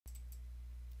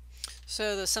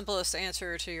So the simplest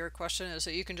answer to your question is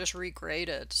that you can just regrade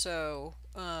it. So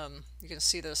you can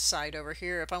see this site over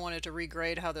here. If I wanted to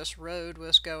regrade how this road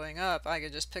was going up, I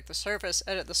could just pick the surface,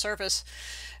 edit the surface,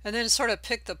 and then sort of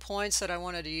pick the points that I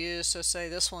wanted to use. So say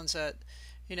this one's at,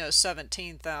 you know,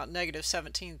 17,000, negative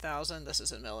 17,000. This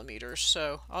is in millimeters.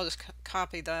 So I'll just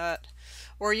copy that.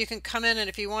 Or you can come in and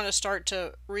if you want to start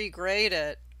to regrade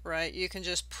it, right, you can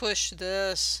just push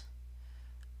this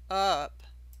up.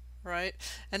 Right,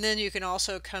 and then you can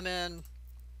also come in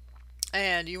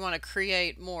and you want to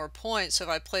create more points. So if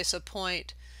I place a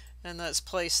point and let's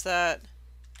place that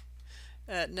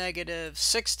at negative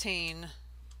 16,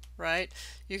 right,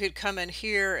 you could come in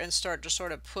here and start to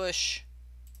sort of push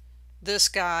this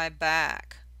guy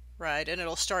back, right, and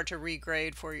it'll start to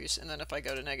regrade for you. And then if I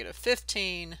go to negative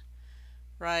 15,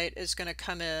 right, it's going to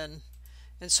come in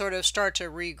and sort of start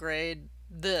to regrade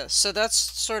this. So that's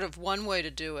sort of one way to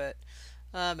do it.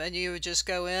 And you would just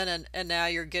go in and now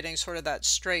you're getting sort of that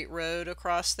straight road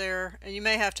across there. And you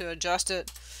may have to adjust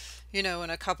it, you know, in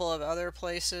a couple of other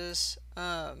places,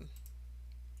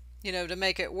 you know, to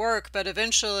make it work. But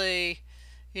eventually,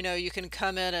 you know, you can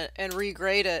come in and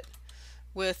regrade it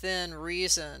within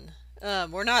reason.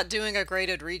 We're not doing a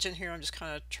graded region here. I'm just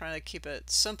kind of trying to keep it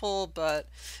simple, but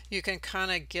you can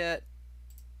kind of get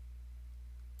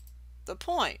the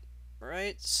point,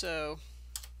 right? So...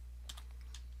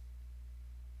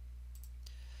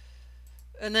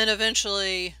 and then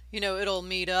eventually, you know, it'll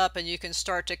meet up and you can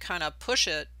start to kind of push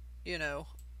it, you know,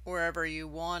 wherever you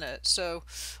want it. So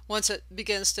once it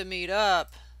begins to meet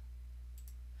up,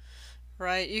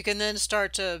 right, you can then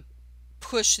start to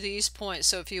push these points.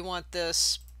 So if you want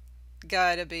this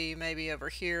guy to be maybe over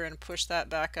here and push that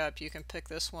back up, you can pick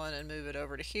this one and move it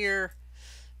over to here,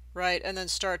 right, and then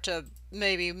start to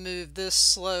maybe move this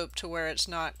slope to where it's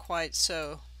not quite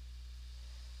so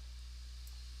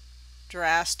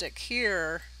drastic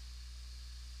here,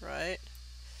 right?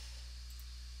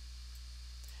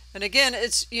 And again,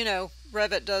 it's, you know,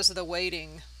 Revit does the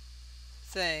weighting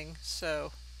thing,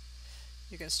 so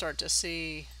you can start to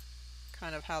see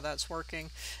kind of how that's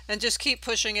working. And just keep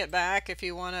pushing it back if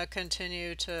you want to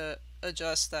continue to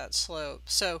adjust that slope.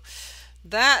 So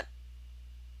that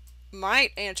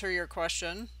might answer your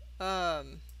question.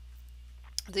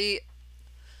 The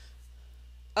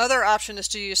other option is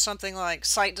to use something like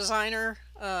Site Designer,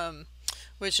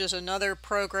 which is another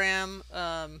program.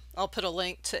 I'll put a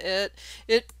link to it.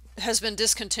 It has been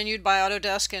discontinued by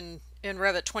Autodesk in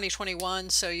Revit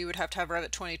 2021, so you would have to have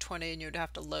Revit 2020 and you would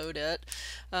have to load it.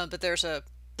 But there's the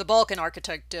Balkan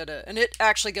architect did it, and it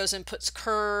actually goes and puts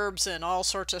curbs and all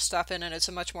sorts of stuff in, and it's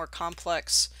a much more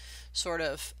complex sort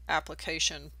of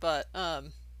application. But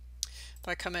if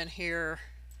I come in here,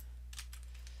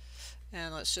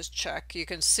 and let's just check. You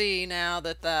can see now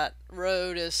that that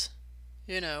road is,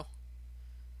 you know,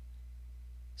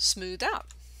 smoothed out.